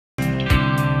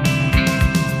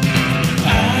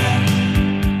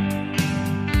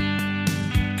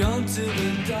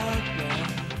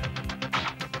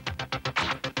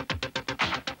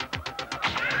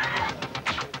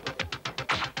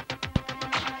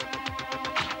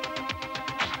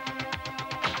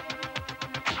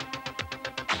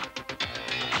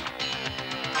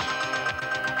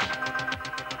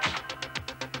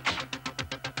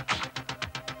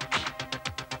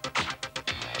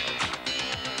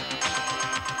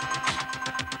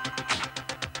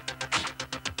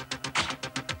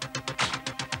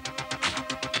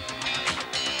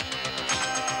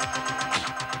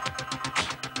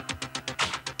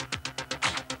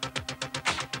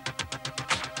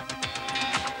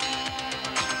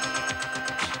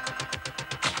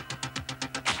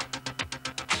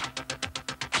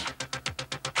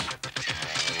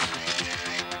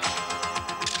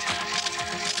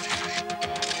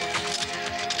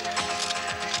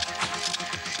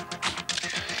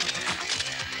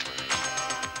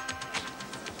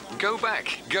Go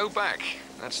back, go back.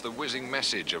 That's the whizzing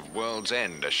message of World's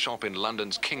End, a shop in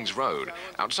London's King's Road,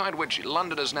 outside which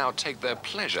Londoners now take their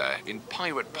pleasure in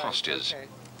pirate postures.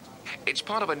 It's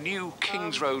part of a new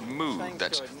King's Road mood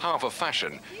that's half a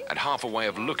fashion and half a way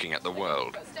of looking at the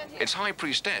world. Its high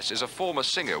priestess is a former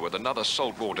singer with another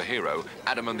saltwater hero,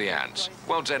 Adam and the Ants.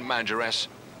 World's End manageress,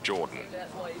 Jordan.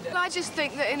 Well, I just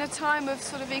think that in a time of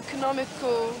sort of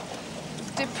economical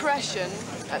depression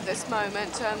at this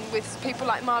moment, with people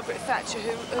like Margaret Thatcher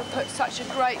who put such a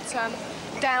great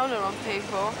downer on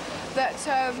people, that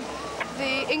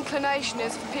the inclination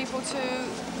is for people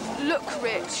to look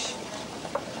rich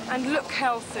and look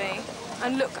healthy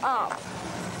and look up.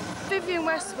 Vivienne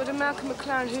Westwood and Malcolm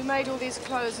McLaren, who made all these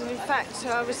clothes and in fact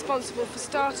are responsible for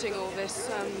starting all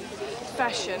this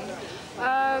fashion,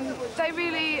 they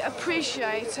really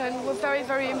appreciate and were very,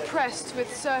 very impressed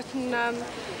with certain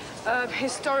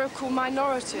historical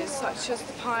minorities, such as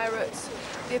the pirates,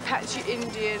 the Apache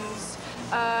Indians,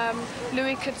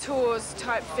 Louis XIV's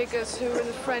type figures who were in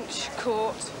the French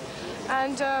court.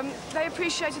 And they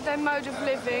appreciated their mode of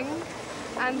living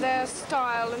and their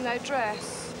style and their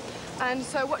dress. And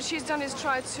so what she's done is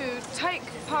try to take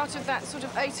part of that sort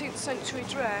of 18th century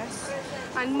dress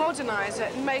and modernise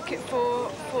it and make it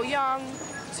for young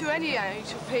to any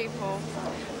age of people,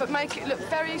 but make it look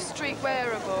very street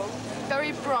wearable,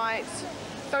 very bright,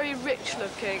 very rich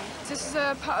looking. This is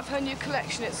a part of her new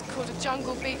collection. It's called a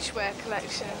Jungle Beachwear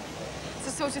collection. It's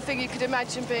the sort of thing you could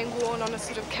imagine being worn on a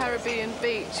sort of Caribbean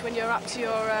beach when you're up to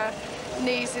your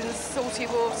knees in salty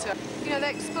water. You know, they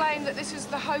explain that this is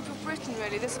the hope of Britain,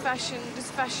 really. This fashion,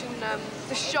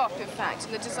 the shop, in fact,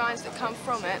 and the designs that come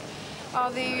from it are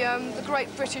the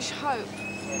great British hope,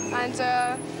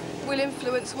 and will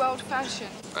influence world fashion.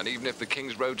 And even if the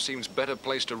King's Road seems better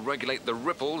placed to regulate the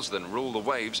ripples than rule the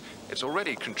waves, it's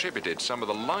already contributed some of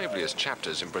the liveliest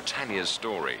chapters in Britannia's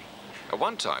story. At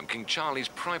one time, King Charlie's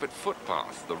private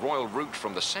footpath, the royal route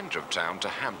from the centre of town to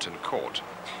Hampton Court.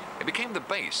 It became the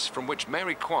base from which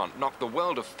Mary Quant knocked the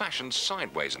world of fashion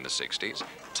sideways in the 60s,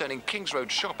 turning King's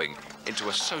Road shopping into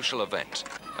a social event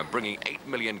and bringing 8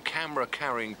 million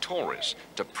camera-carrying tourists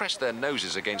to press their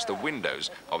noses against the windows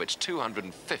of its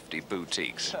 250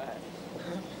 boutiques.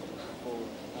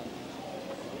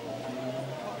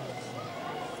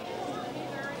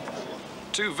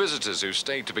 Two visitors who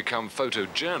stayed to become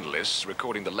photojournalists,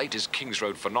 recording the latest King's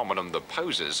Road phenomenon, the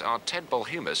posers, are Ted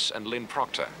Bolhumus and Lynn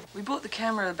Proctor. We bought the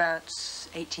camera about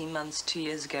 18 months, 2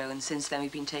 years ago, and since then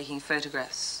we've been taking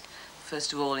photographs.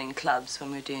 First of all in clubs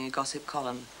when we were doing a gossip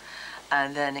column,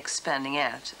 and then expanding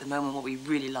out. At the moment what we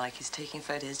really like is taking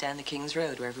photos down the King's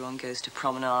Road where everyone goes to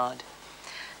promenade,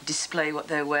 display what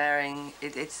they're wearing.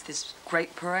 It's this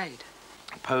great parade.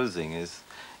 Posing is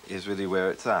really where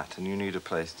it's at, and you need a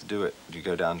place to do it. You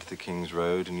go down to the King's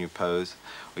Road and you pose,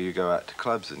 or you go out to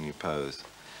clubs and you pose.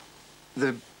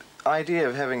 The idea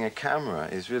of having a camera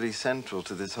is really central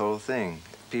to this whole thing.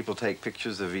 People take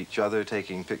pictures of each other,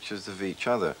 taking pictures of each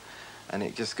other, and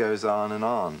it just goes on and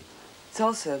on. It's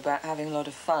also about having a lot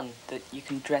of fun, that you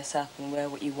can dress up and wear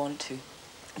what you want to.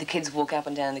 The kids walk up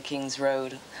and down the King's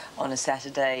Road on a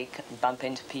Saturday, bump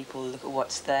into people, look at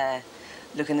what's there,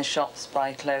 look in the shops,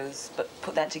 buy clothes, but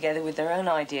put that together with their own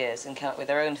ideas and come up with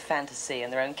their own fantasy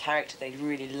and their own character they'd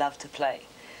really love to play.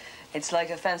 It's like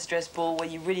a fancy dress ball where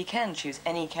you really can choose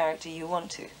any character you want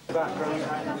to.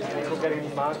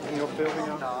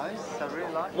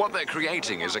 What they're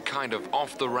creating is a kind of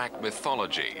off-the-rack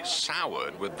mythology,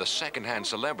 soured with the second-hand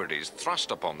celebrities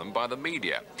thrust upon them by the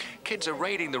media. Kids are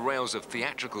raiding the rails of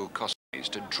theatrical costumes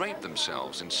to drape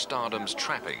themselves in stardom's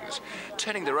trappings,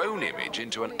 turning their own image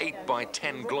into an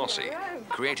 8x10 glossy,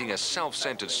 creating a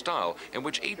self-centered style in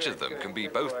which each of them can be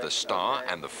both the star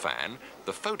and the fan,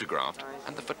 the photographed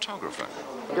and the photographer.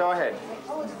 Go ahead.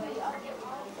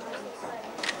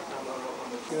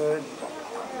 Good.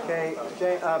 Okay,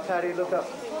 Patty, look up.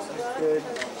 Good.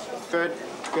 Good.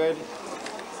 Good.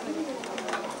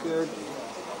 Good.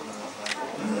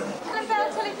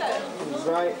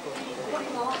 Right.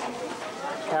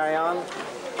 Carry on.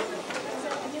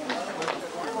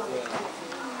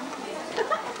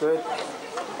 Good.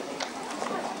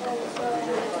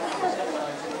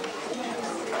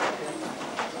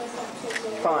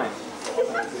 Fine.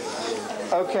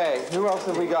 Okay, who else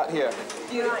have we got here?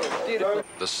 Beautiful.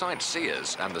 The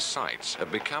sightseers and the sights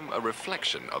have become a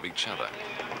reflection of each other.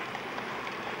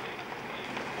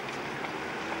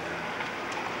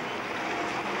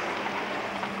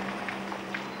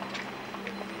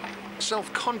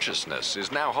 Self-consciousness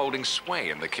is now holding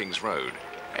sway in the King's Road.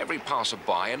 Every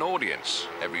passer-by an audience,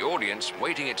 every audience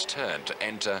waiting its turn to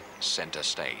enter centre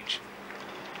stage.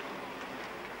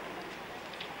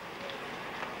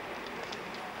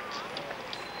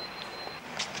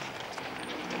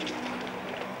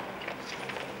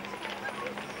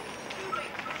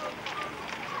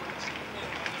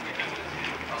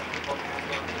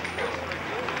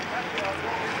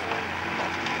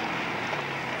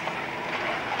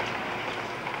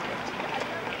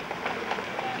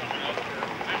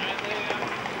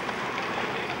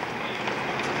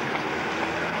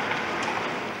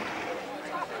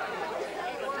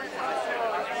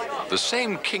 The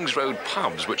same Kings Road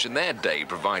pubs which in their day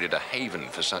provided a haven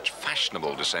for such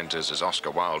fashionable dissenters as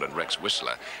Oscar Wilde and Rex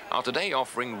Whistler are today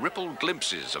offering rippled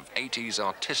glimpses of 80s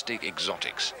artistic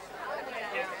exotics.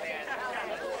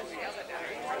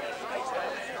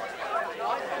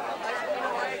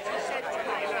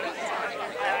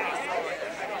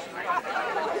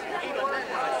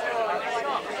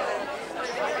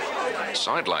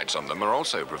 Sidelights on them are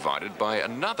also provided by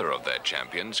another of their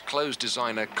champions, clothes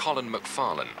designer Colin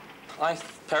McFarlane. I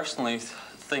personally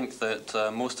think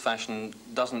that most fashion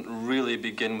doesn't really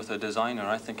begin with a designer.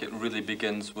 I think it really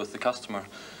begins with the customer.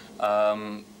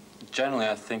 Generally,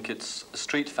 I think it's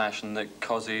street fashion that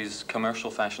causes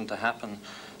commercial fashion to happen.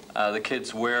 The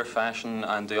kids wear fashion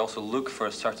and they also look for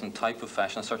a certain type of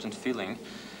fashion, a certain feeling,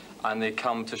 and they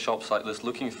come to shops like this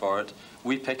looking for it.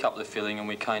 We pick up the feeling and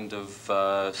we kind of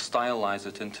stylize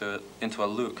it into a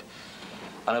look.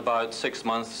 And about 6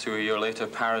 months to a year later,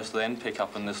 Paris then pick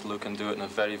up on this look and do it in a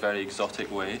very, very exotic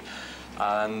way.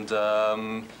 And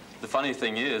the funny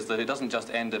thing is that it doesn't just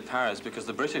end at Paris, because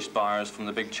the British buyers from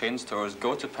the big chain stores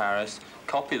go to Paris,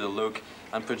 copy the look,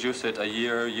 and produce it a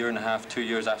year, year and a half, 2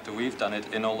 years after we've done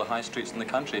it in all the high streets in the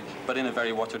country, but in a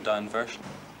very watered-down version.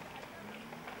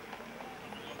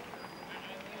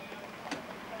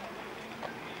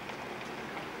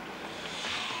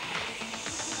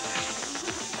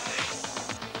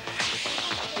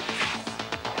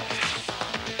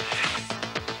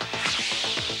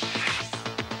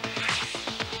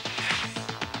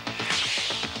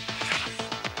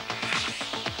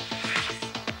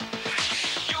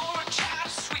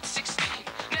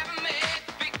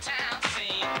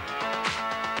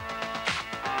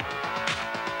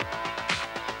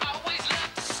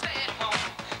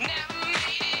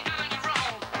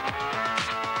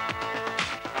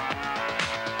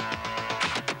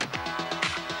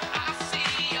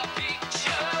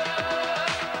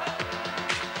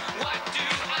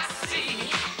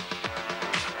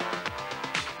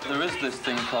 There is this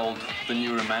thing called the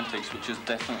New Romantics, which is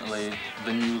definitely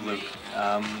the new look.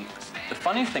 The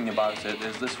funny thing about it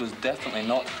is this was definitely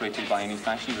not created by any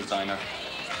fashion designer.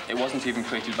 It wasn't even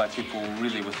created by people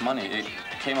really with money. It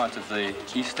came out of the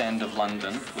East End of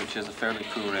London, which is a fairly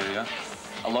poor area.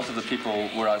 A lot of the people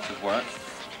were out of work,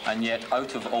 and yet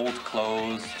out of old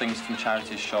clothes, things from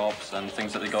charity shops and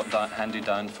things that they got handed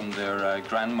down from their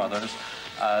grandmothers,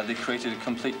 they created a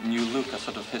complete new look, a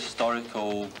sort of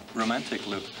historical, romantic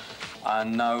look.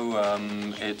 And now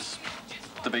it's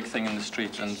the big thing in the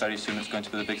street, and very soon it's going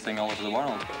to be the big thing all over the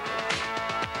world.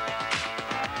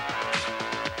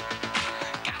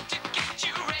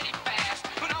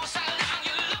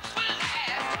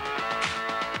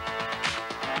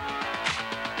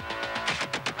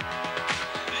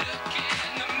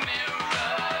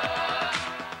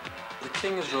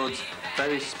 Kings Road's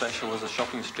very special as a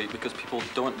shopping street because people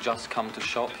don't just come to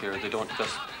shop here. They don't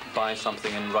just buy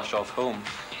something and rush off home.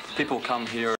 People come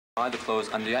here, buy the clothes,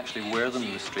 and they actually wear them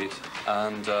in the street.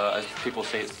 And as people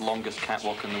say, it's the longest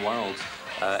catwalk in the world.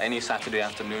 Any Saturday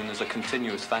afternoon, there's a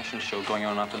continuous fashion show going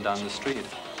on up and down the street.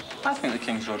 I think the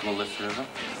Kings Road will live forever.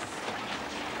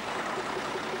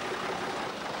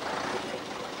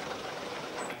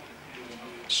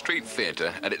 Street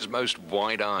theatre at its most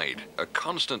wide-eyed, a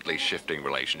constantly shifting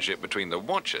relationship between the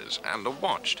watchers and the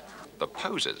watched, the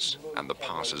posers and the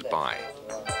passers-by.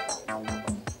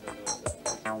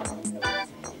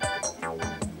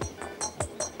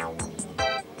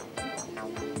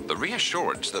 The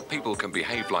reassurance that people can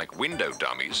behave like window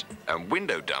dummies and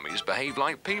window dummies behave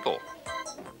like people.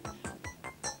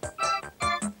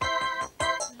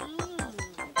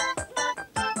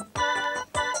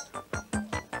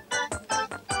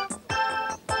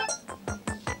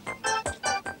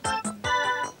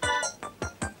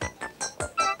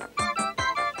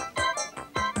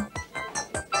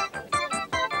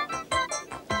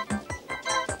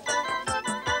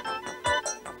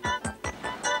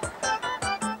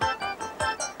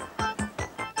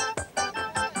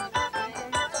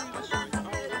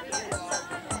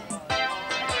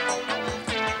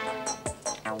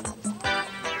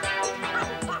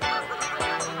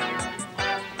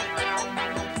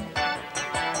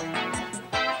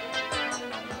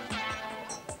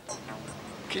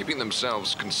 Keeping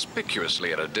themselves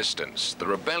conspicuously at a distance, the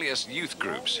rebellious youth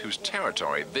groups whose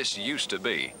territory this used to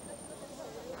be.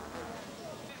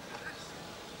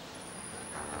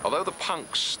 Although the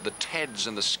punks, the Teds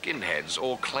and the skinheads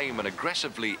all claim an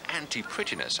aggressively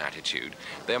anti-prettiness attitude,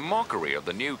 their mockery of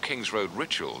the new Kings Road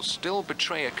rituals still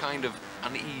betray a kind of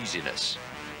uneasiness.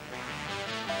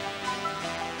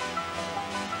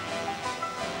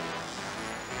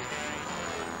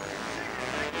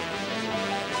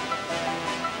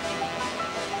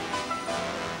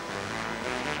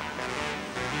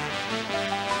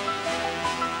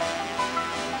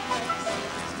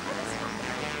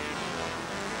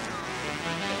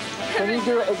 you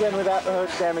do it again without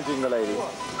damaging the lady?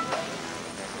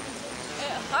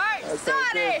 Alright,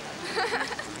 started!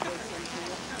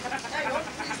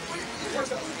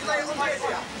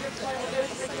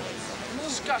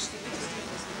 Disgusting.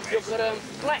 You've got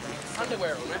black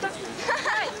underwear on, remember?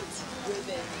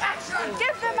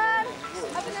 Give the man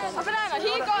a banana.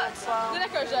 He got the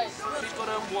necrochase. He's got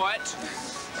white.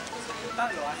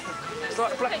 It's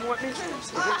like black and white meat.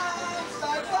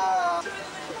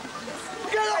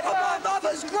 Get off of my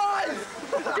mother's grave!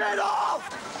 Get off!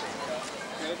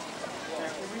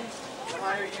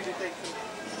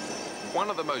 One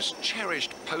of the most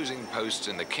cherished posing posts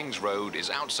in the King's Road is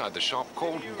outside the shop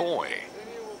called Boy.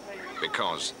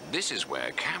 Because this is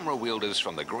where camera wielders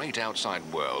from the great outside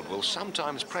world will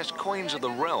sometimes press coins of the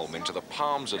realm into the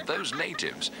palms of those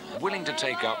natives willing to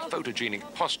take up photogenic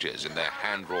postures in their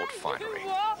hand-wrought finery.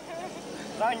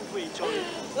 Language on it.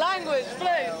 Language,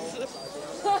 please.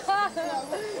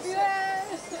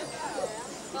 Yes.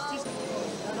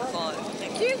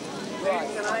 Thank you. Right.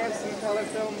 Can I have some colour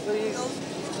film, please?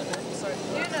 Sorry,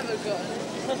 you never got.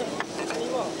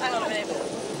 Hang on a minute.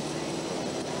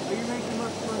 Are you making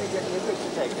much money getting your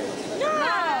picture taken? No,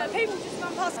 people just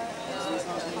run past.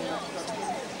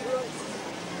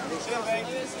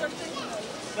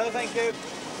 No, thank you.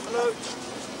 Hello.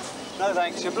 No,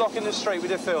 thanks. You're blocking the street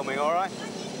with your filming, all right?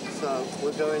 So,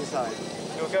 we'll go inside.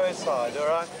 You'll go inside, all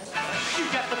right? You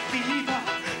got the fever,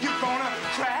 you're gonna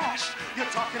crash. You're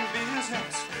talking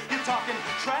business, you're talking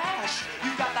trash.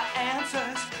 You got the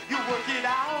answers, you work it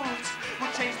out.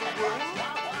 We'll change the world,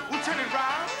 we'll turn it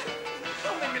round.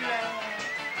 Don't make me laugh,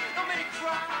 don't make me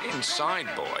cry. Inside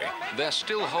Boy, they're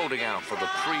still holding out for the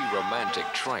pre-romantic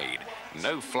trade.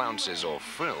 No flounces or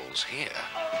frills here.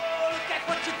 Oh, look at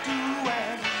what you're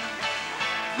doing.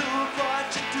 Look what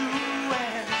you're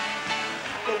doing.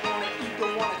 Don't wanna eat,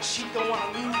 don't wanna cheat, don't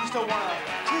wanna lose, don't wanna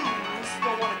cruise,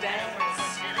 don't wanna dance,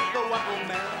 don't want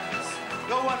romance,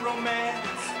 don't want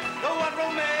romance, don't want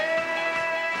romance.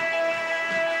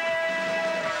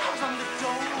 I was on the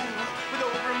dome with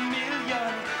over 1 million.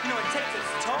 You know it takes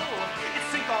its toll. It's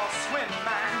sink or swim,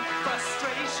 man.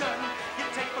 Frustration. You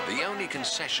take The only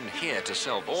concession here to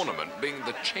self-ornament being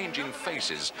the changing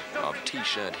faces of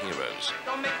T-shirt heroes.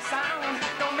 Don't make sound.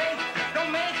 Don't make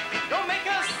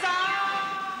a sound.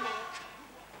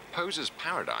 Poser's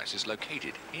Paradise is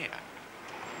located here.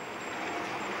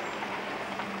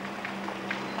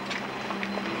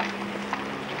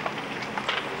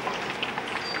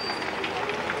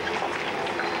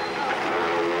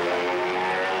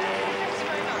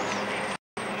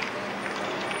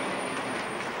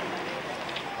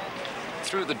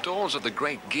 Through the doors of the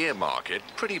great gear market,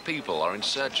 pretty people are in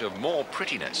search of more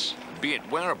prettiness, be it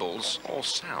wearables or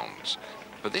sounds.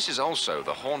 But this is also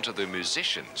the haunt of the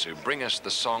musicians who bring us the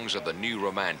songs of the new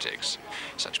romantics.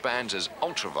 Such bands as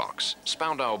Ultravox,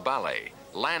 Spandau Ballet,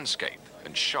 Landscape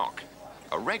and Shock.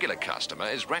 A regular customer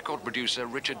is record producer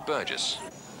Richard Burgess.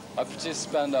 I produced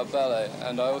Spandau Ballet,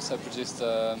 and I also produced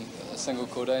a single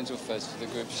called Angel Face for the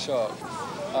group Shock.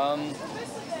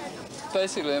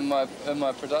 Basically, in my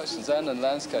productions and in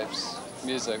Landscape's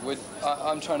music,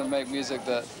 I'm trying to make music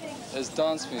that is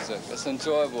dance music. It's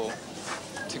enjoyable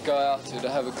to go out to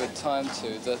have a good time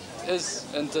to, that is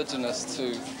indigenous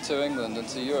to England and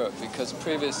to Europe, because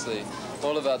previously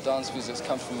all of our dance music's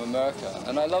come from America.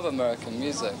 And I love American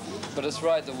music, but it's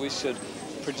right that we should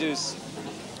produce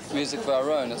music of our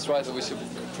own. It's right that we should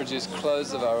produce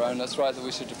clothes of our own. It's right that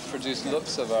we should produce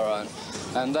looks of our own.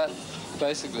 And that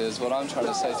basically is what I'm trying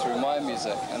to say through my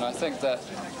music. And I think that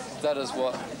is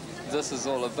what this is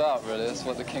all about, really. It's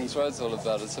what the King's Road's all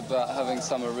about. It's about having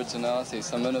some originality,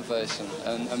 some innovation,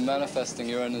 and manifesting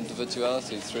your own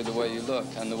individuality through the way you look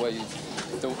and the way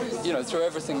you know, through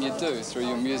everything you do, through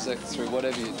your music, through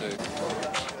whatever you do.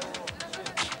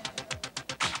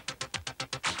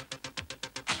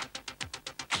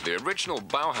 The original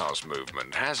Bauhaus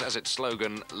movement has as its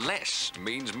slogan, "Less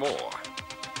means more."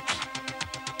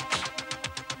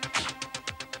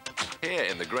 Here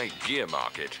in the great gear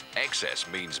market, excess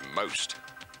means most.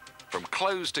 From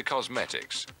clothes to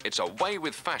cosmetics, it's a way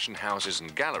with fashion houses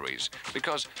and galleries,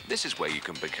 because this is where you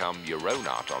can become your own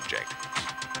art object.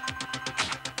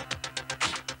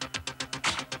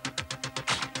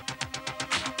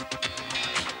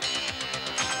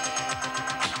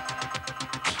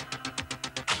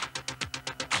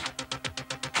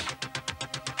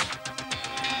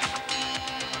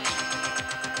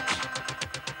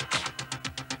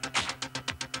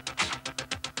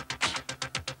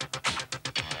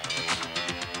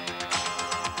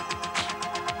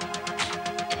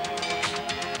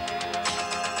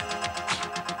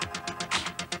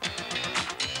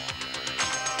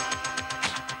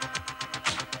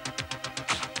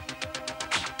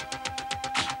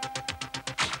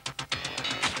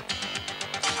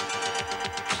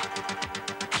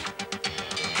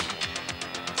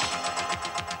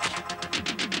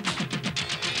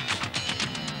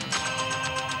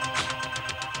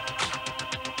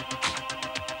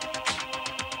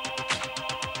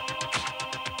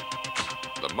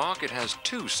 The market has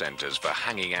two centres for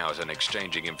hanging out and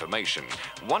exchanging information.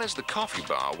 One is the coffee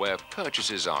bar, where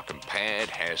purchases are compared,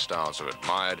 hairstyles are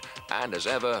admired, and as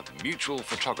ever, mutual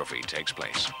photography takes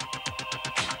place.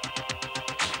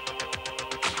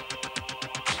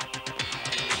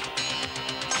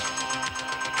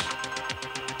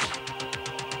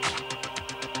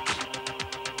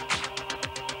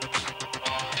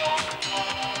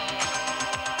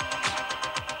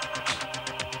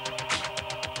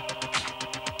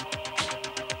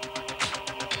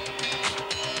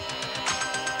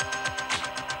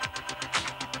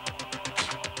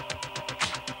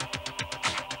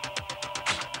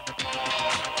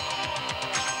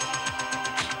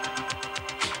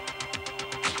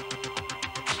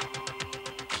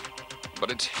 But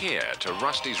it's here, to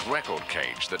Rusty's record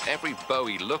cage, that every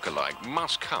Bowie lookalike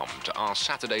must come to ask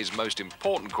Saturday's most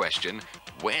important question: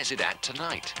 where's it at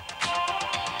tonight?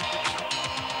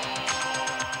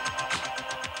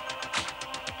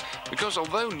 Because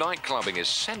although nightclubbing is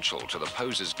central to the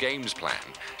Posers' games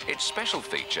plan, its special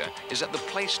feature is that the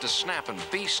place to snap and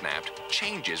be snapped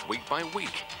changes week by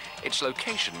week. Its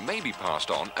location may be passed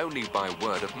on only by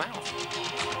word of mouth.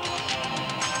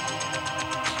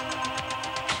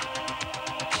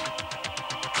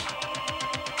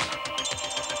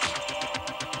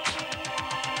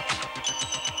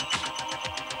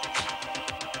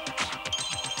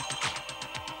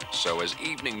 So as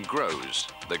evening grows,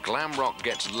 the glam rock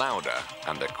gets louder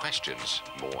and the questions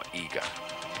more eager.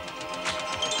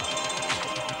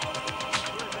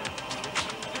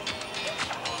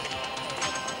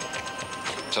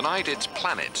 Tonight it's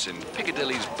Planets in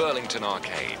Piccadilly's Burlington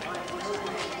Arcade.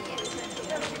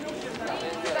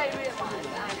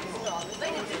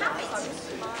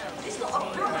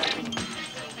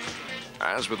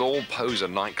 As with all Poser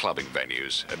nightclubbing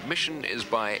venues, admission is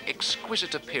by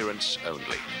exquisite appearance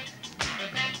only.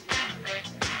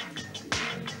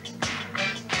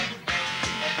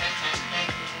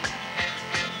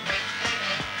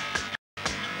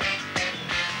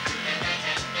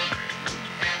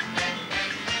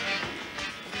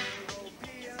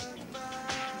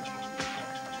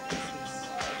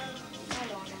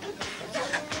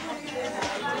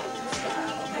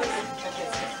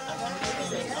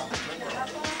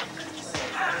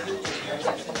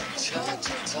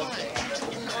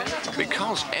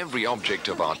 Because every object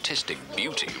of artistic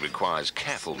beauty requires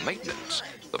careful maintenance,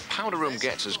 the powder room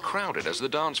gets as crowded as the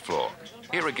dance floor.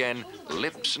 Here again,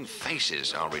 lips and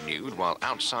faces are renewed while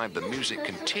outside the music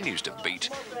continues to beat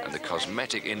and the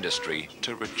cosmetic industry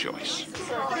to rejoice.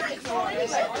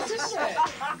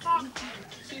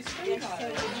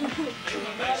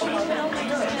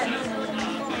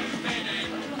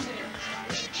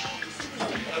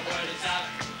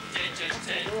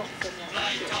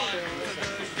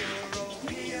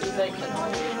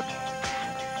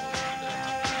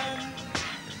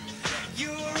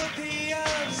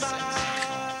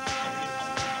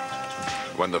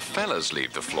 When the fellas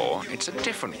leave the floor, it's a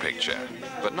different picture,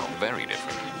 but not very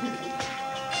different.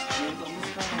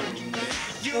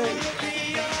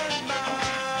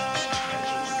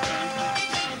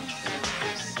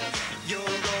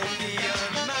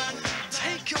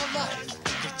 Take your life,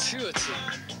 gratuity.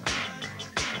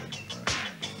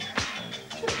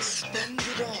 Spend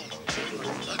it all,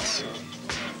 luxury.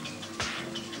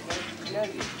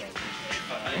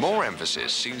 More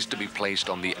emphasis seems to be placed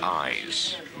on the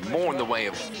eyes, more in the way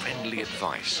of friendly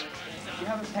advice. Do you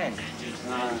have a pen?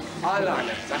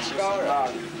 Eyeliner.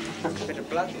 Mascara. A bit of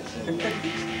blood.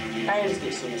 Aaron's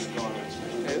got some mascara.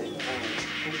 Who?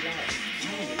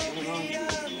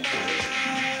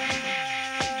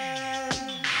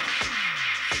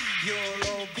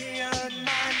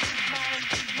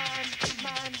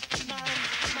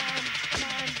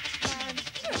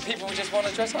 People just want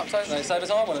to dress up, don't they? Same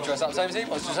as I want to dress up, same as he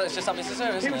wants. It's just something to do,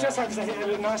 isn't it? People dress up because they think they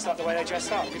look nice, like the way they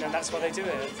dress up, you know, that's why they do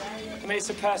it. I mean, it's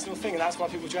a personal thing, and that's why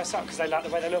people dress up, because they like the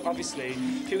way they look, obviously.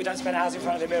 People don't spend hours in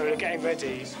front of the mirror getting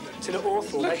ready to look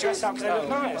awful. They dress up because they look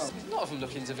nice. A lot of them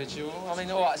look individual. I mean,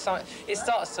 all right, it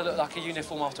starts to look like a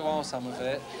uniform after a while, some of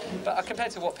it. But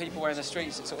compared to what people wear in the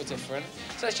streets, it's sort of different.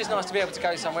 So it's just nice to be able to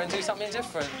go somewhere and do something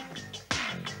different.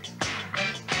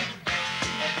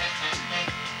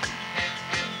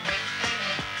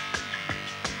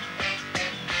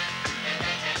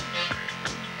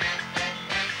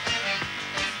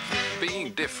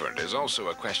 Being different is also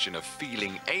a question of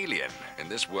feeling alien. In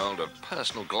this world of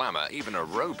personal glamour, even a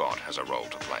robot has a role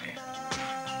to play.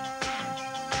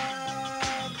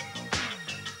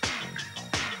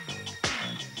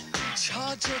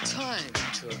 Charge your time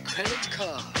to a credit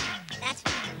card. That's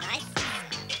nice.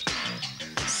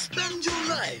 Spend your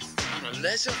life on a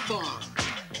leisure farm.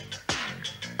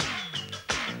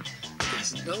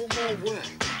 It's no more work,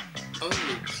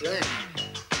 only play.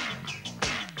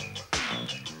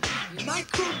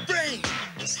 Microbrain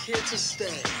is here to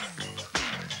stay.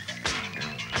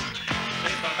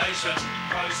 Information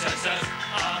processors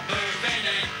are moving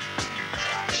in.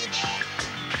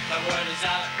 The word is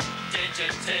out,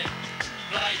 digits in.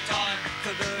 Playtime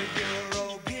for the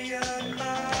European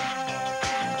man.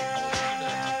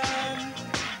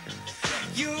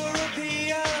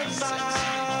 European man.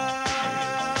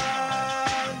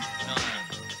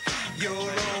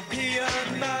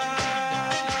 European man.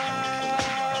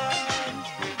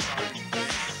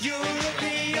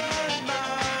 European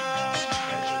man.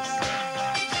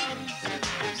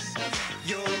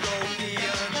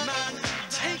 European man.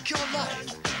 Take your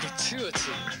life,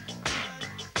 gratuity.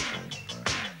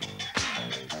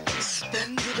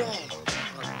 Spend it all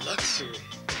on luxury.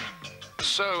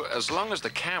 So, as long as the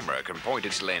camera can point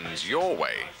its lens your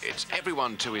way, it's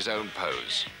everyone to his own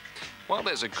pose. While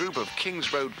there's a group of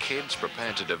Kings Road kids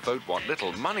prepared to devote what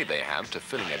little money they have to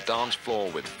filling a dance floor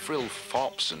with frill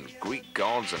fops and Greek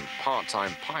gods and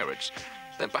part-time pirates,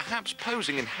 then perhaps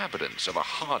posing inhabitants of a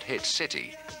hard-hit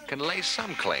city can lay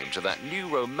some claim to that new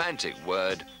romantic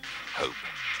word, hope.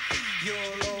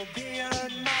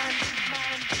 European man.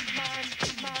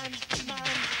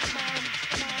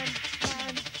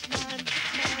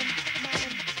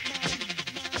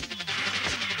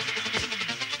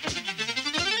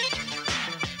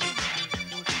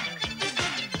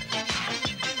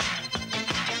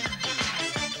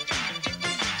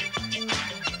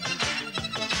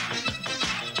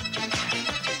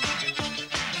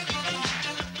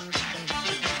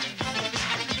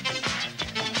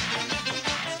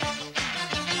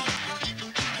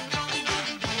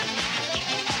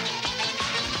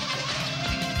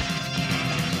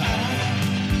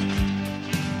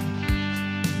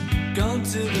 Gone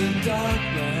to the dark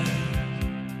land.